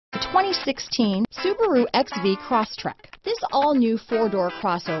2016 Subaru XV Crosstrek. This all-new four-door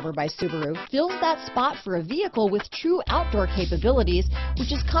crossover by Subaru fills that spot for a vehicle with true outdoor capabilities,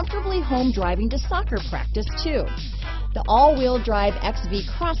 which is comfortably home driving to soccer practice too. The all-wheel drive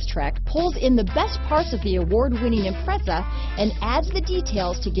XV Crosstrek pulls in the best parts of the award-winning Impreza and adds the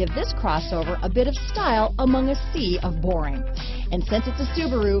details to give this crossover a bit of style among a sea of boring. And since it's a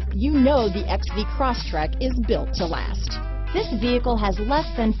Subaru, you know the XV Crosstrek is built to last. This vehicle has less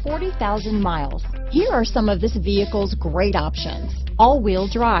than 40,000 miles. Here are some of this vehicle's great options: all-wheel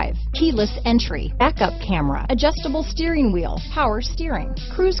drive, keyless entry, backup camera, adjustable steering wheel, power steering,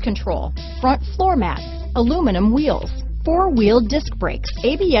 cruise control, front floor mats, aluminum wheels, four-wheel disc brakes,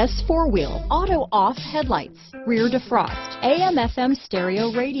 ABS four-wheel, auto-off headlights, rear defrost, AM/FM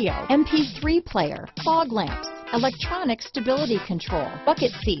stereo radio, MP3 player, fog lamps, electronic stability control,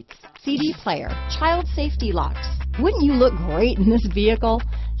 bucket seats, CD player, child safety locks. Wouldn't you look great in this vehicle?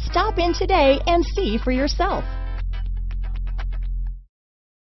 Stop in today and see for yourself.